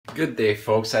Good day,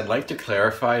 folks. I'd like to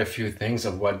clarify a few things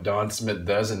of what Don Smith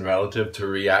does in relative to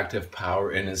reactive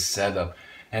power in his setup.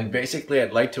 And basically,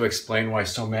 I'd like to explain why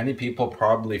so many people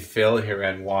probably fail here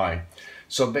and why.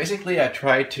 So basically, I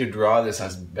try to draw this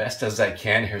as best as I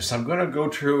can here. So I'm going to go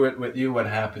through it with you what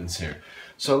happens here.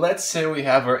 So let's say we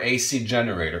have our AC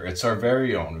generator. It's our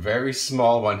very own, very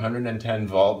small 110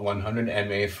 volt, 100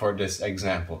 mA for this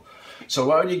example. So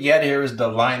what you get here is the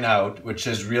line out, which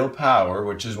is real power,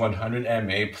 which is 100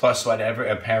 mA, plus whatever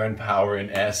apparent power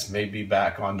in S may be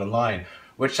back on the line,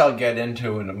 which I'll get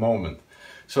into in a moment.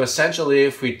 So essentially,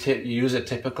 if we use a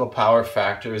typical power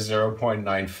factor of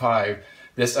 0.95,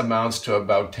 this amounts to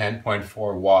about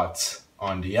 10.4 watts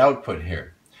on the output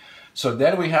here. So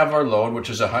then we have our load, which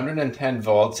is 110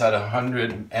 volts at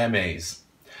 100 MAs.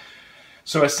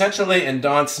 So essentially, in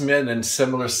Don Smith and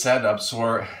similar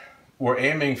setups, we're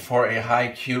aiming for a high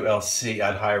QLC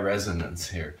at high resonance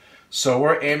here. So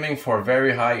we're aiming for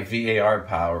very high VAR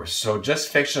power. So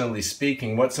just fictionally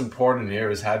speaking, what's important here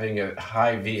is having a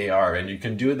high VAR, and you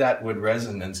can do that with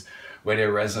resonance with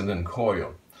a resonant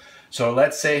coil. So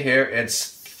let's say here it's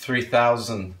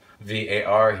 3000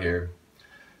 VAR here.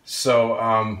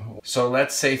 So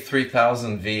let's say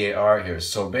 3000 VAR here.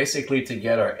 So basically, to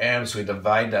get our amps, we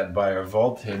divide that by our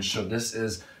voltage. So this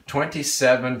is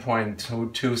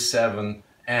 27.227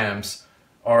 amps,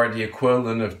 or the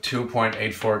equivalent of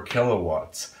 2.84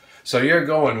 kilowatts. So you're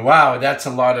going, wow, that's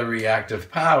a lot of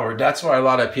reactive power. That's why a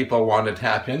lot of people want to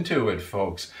tap into it,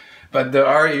 folks. But there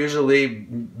are usually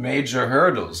major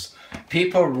hurdles.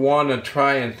 People want to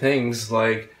try and things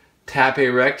like tap a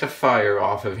rectifier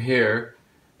off of here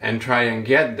and try and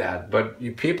get that. But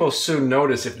people soon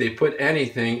notice if they put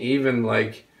anything, even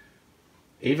the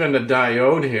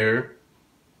diode here,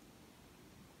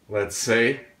 let's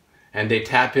say, and they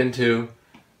tap into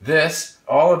this,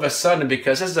 all of a sudden,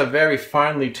 because this is a very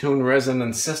finely tuned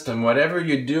resonance system, whatever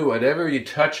you do, whatever you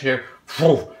touch here,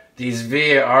 these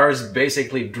VARs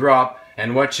basically drop,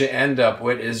 and what you end up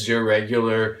with is your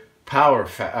regular power,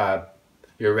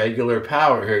 your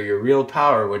real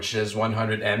power, which is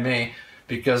 100 mA,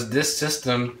 because this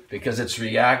system, because it's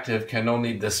reactive, can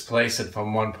only displace it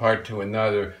from one part to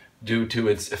another due to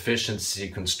its efficiency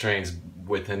constraints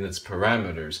within its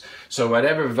parameters. So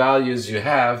whatever values you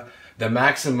have, the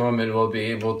maximum it will be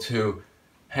able to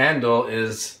handle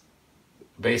is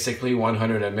basically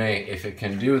 100 mA if it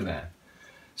can do that.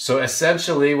 So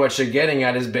essentially what you're getting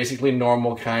at is basically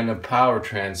normal kind of power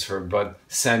transfer, but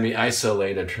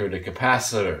semi-isolated through the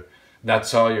capacitor.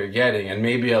 That's all you're getting, and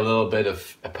maybe a little bit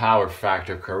of a power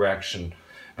factor correction.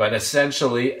 But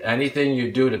essentially, anything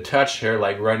you do to touch here,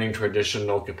 like running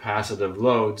traditional capacitive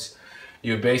loads,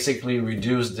 you basically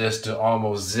reduce this to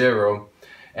almost zero,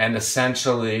 and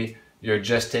essentially, you're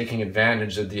just taking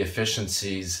advantage of the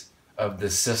efficiencies of the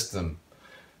system.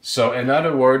 So in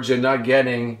other words, you're not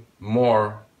getting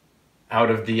more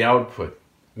out of the output,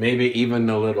 maybe even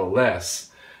a little less.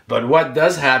 But what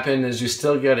does happen is you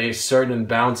still get a certain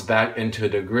bounce back into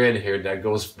the grid here that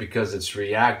goes, because it's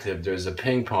reactive, there's a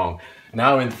ping pong.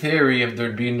 Now in theory, if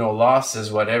there'd be no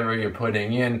losses, whatever you're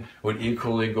putting in would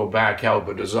equally go back out,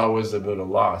 but there's always a bit of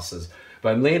losses.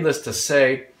 But needless to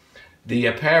say, the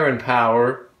apparent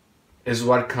power is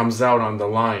what comes out on the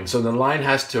line. So the line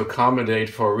has to accommodate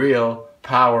for real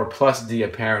power plus the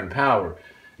apparent power.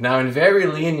 Now in very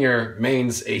linear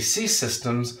mains AC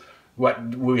systems,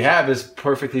 what we have is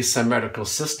perfectly symmetrical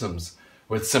systems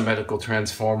with symmetrical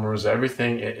transformers.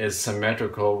 Everything is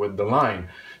symmetrical with the line.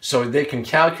 So they can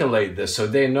calculate this. So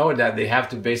they know that they have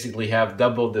to basically have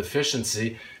double the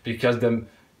efficiency, because in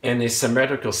a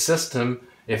symmetrical system,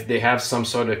 if they have some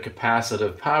sort of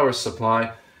capacitive power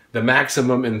supply, the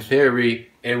maximum in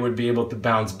theory it would be able to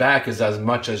bounce back is as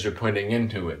much as you're putting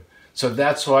into it. So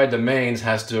that's why the mains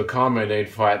has to accommodate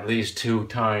for at least 2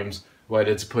 times what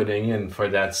it's putting in for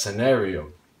that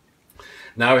scenario.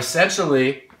 Now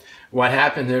essentially what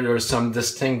happened here, there are some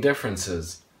distinct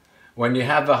differences. When you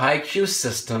have a high Q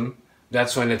system,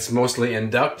 that's when it's mostly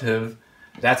inductive.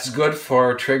 That's good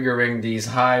for triggering these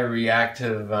high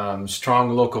reactive,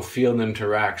 strong local field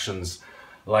interactions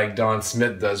like Don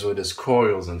Smith does with his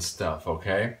coils and stuff,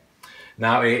 okay?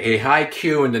 Now a high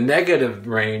Q in the negative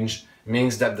range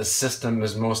means that the system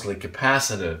is mostly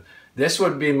capacitive. This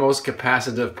would be most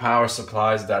capacitive power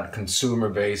supplies that consumer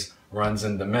base runs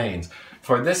in the mains.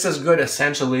 For this is good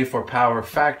essentially for power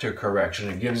factor correction.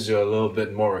 It gives you a little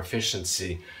bit more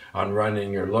efficiency on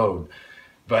running your load.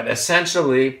 But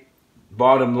essentially,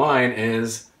 bottom line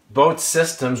is both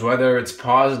systems, whether it's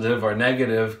positive or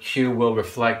negative, Q will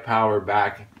reflect power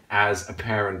back as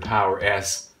apparent power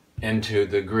S into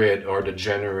the grid or the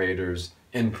generator's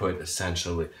input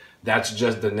essentially. That's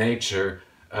just the nature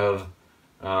of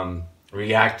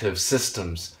reactive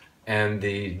systems, and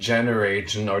the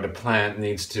generation or the plant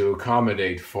needs to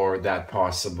accommodate for that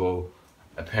possible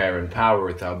apparent power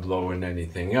without blowing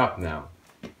anything up now.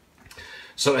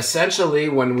 So essentially,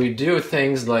 when we do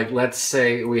things like, let's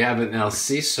say we have an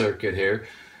LC circuit here,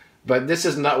 but this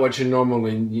is not what you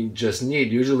normally just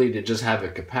need. Usually they just have a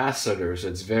capacitor, so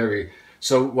it's very...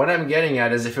 So what I'm getting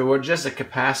at is if it were just a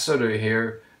capacitor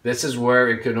here, this is where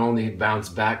it could only bounce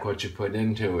back what you put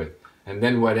into it. And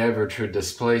then whatever through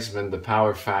displacement, the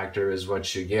power factor is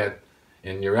what you get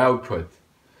in your output.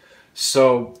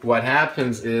 So what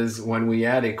happens is when we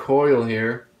add a coil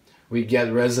here, we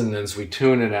get resonance, we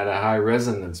tune it at a high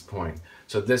resonance point.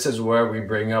 So this is where we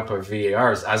bring up our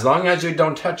VARs. As long as you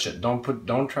don't touch it,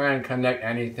 don't try and connect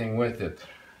anything with it.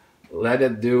 Let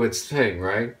it do its thing,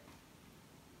 right?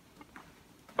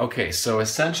 Okay, so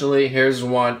essentially here's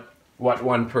what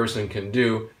one person can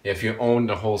do if you own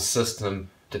the whole system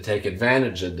to take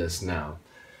advantage of this now.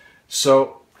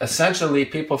 So essentially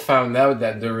people found out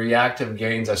that the reactive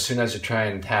gains, as soon as you try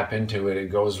and tap into it, it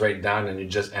goes right down and you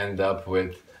just end up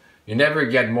with, you never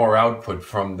get more output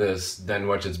from this than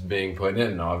what is being put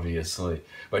in, obviously.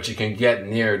 But you can get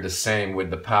near the same with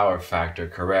the power factor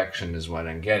correction is what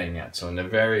I'm getting at. So in a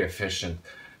very efficient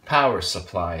power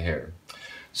supply here.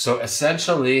 So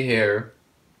essentially here,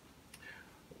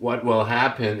 what will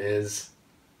happen is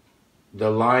the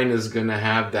line is going to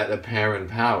have that apparent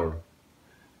power.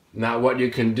 Now what you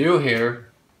can do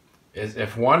here is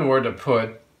if one were to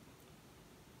put,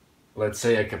 let's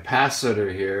say, a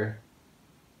capacitor here.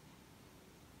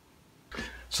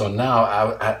 So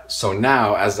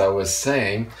now, as I was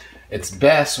saying, it's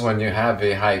best when you have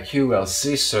a high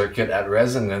QLC circuit at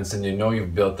resonance and you know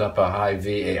you've built up a high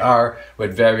VAR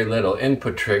with very little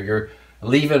input trigger.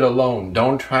 Leave it alone.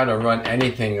 Don't try to run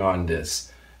anything on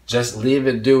this. Just leave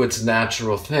it do its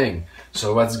natural thing.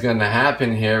 So what's going to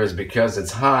happen here is because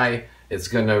it's high, it's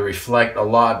going to reflect a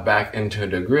lot back into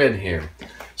the grid here.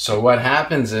 So what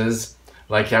happens is,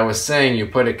 like I was saying, you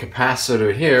put a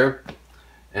capacitor here,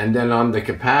 and then on the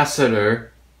capacitor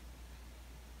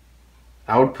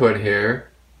output here,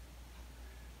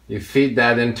 you feed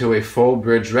that into a full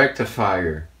bridge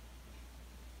rectifier.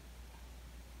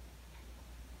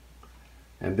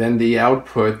 And then the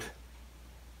output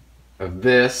of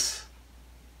this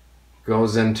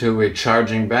goes into a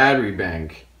charging battery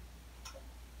bank.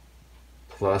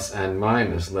 Plus and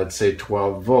minus, let's say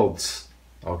 12 volts.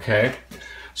 Okay?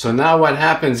 So now what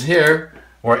happens here,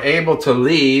 we're able to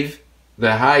leave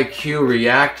the high Q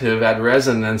reactive at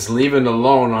resonance, leave it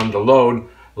alone on the load,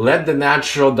 let the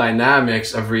natural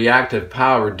dynamics of reactive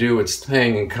power do its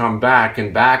thing and come back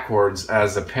and backwards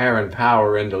as apparent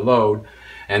power in the load.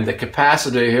 And the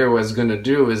capacitor here, what it's going to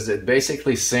do is it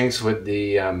basically syncs with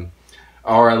the,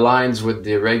 or aligns with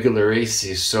the regular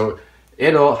AC. So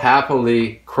it'll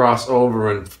happily cross over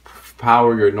and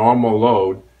power your normal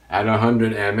load at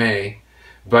 100 mA.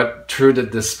 But through the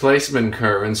displacement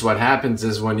currents, what happens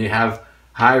is when you have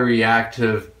high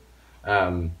reactive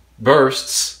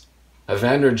bursts of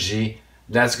energy,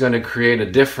 that's going to create a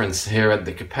difference here at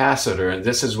the capacitor. And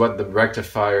this is what the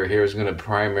rectifier here is going to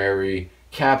primarily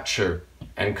capture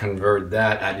and convert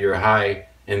that at your high,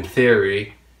 in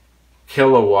theory,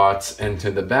 kilowatts into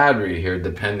the battery here,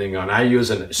 depending on, I use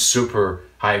a super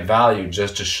high value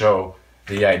just to show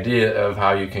the idea of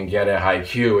how you can get a high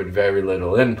Q with very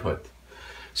little input.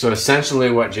 So essentially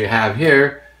what you have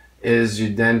here is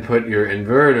you then put your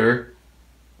inverter,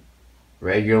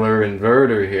 regular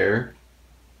inverter here,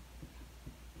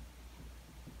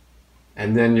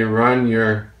 and then you run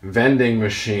your vending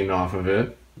machine off of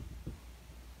it,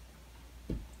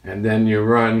 and then you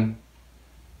run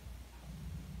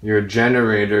your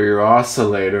generator, your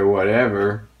oscillator,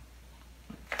 whatever,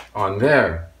 on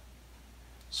there.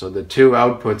 So the two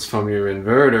outputs from your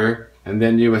inverter, and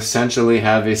then you essentially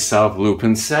have a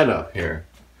self-looping setup here.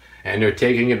 And you're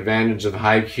taking advantage of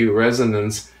high Q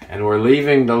resonance, and we're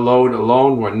leaving the load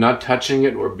alone, we're not touching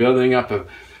it, we're building up a...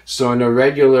 So in a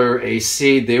regular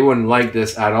AC, they wouldn't like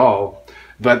this at all,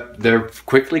 but they're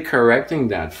quickly correcting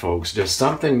that, folks. There's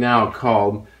something now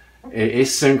called an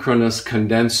asynchronous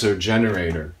condenser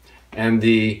generator, and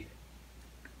the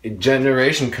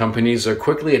generation companies are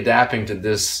quickly adapting to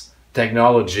this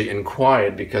technology in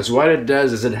quiet, because what it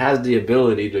does is it has the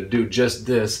ability to do just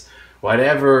this.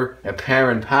 Whatever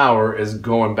apparent power is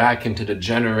going back into the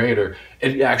generator,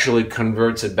 it actually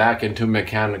converts it back into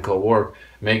mechanical work,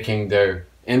 making their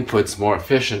inputs more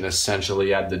efficient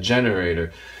essentially at the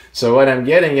generator. So what I'm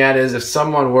getting at is if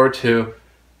someone were to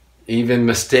even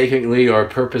mistakenly or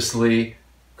purposely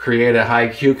create a high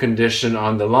Q condition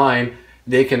on the line,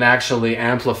 they can actually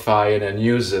amplify it and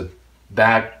use it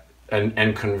back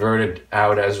and convert it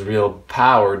out as real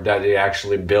power that they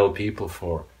actually bill people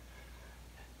for.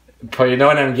 But you know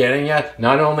what I'm getting at?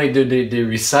 Not only do they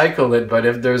recycle it, but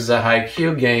if there's a high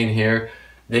Q gain here,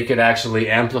 they could actually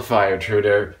amplify it through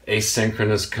their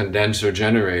asynchronous condenser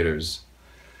generators.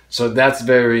 So that's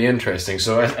very interesting.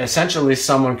 So essentially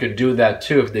someone could do that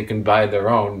too if they can buy their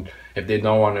own, if they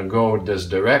don't want to go this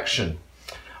direction.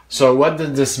 So what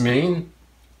does this mean?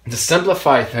 To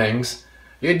simplify things,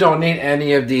 you don't need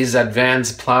any of these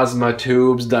advanced plasma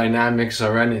tubes, dynamics,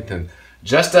 or anything.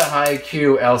 Just a high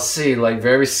Q LC, like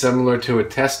very similar to a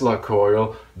Tesla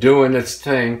coil, doing its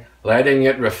thing, letting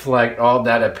it reflect all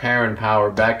that apparent power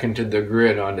back into the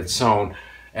grid on its own.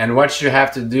 And what you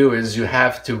have to do is you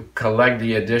have to collect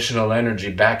the additional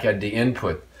energy back at the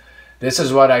input. This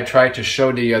is what I tried to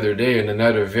show the other day in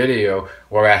another video,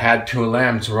 where I had two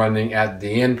lamps running at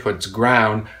the input's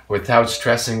ground without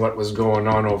stressing what was going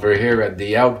on over here at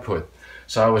the output.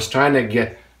 So I was trying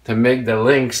to make the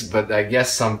links, but I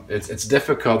guess it's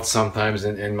difficult sometimes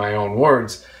in my own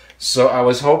words. So I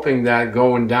was hoping that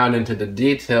going down into the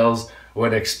details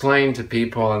would explain to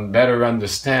people and better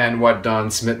understand what Don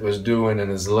Smith was doing in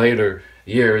his later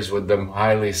years with the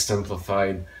highly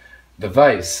simplified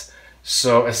device.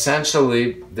 So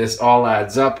essentially this all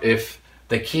adds up. If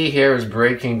the key here is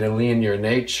breaking the linear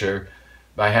nature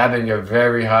by having a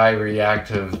very high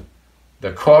reactive,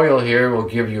 the coil here will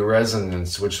give you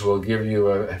resonance, which will give you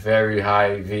a very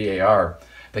high VAR.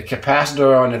 The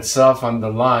capacitor on itself on the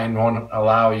line won't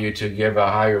allow you to give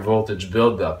a higher voltage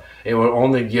buildup. It will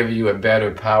only give you a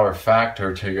better power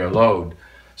factor to your load.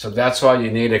 So that's why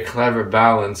you need a clever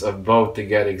balance of both to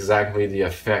get exactly the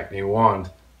effect you want.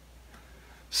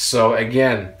 So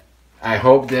again, I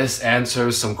hope this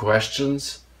answers some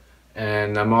questions,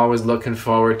 and I'm always looking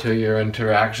forward to your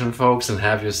interaction, folks, and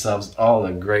have yourselves all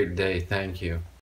a great day. Thank you.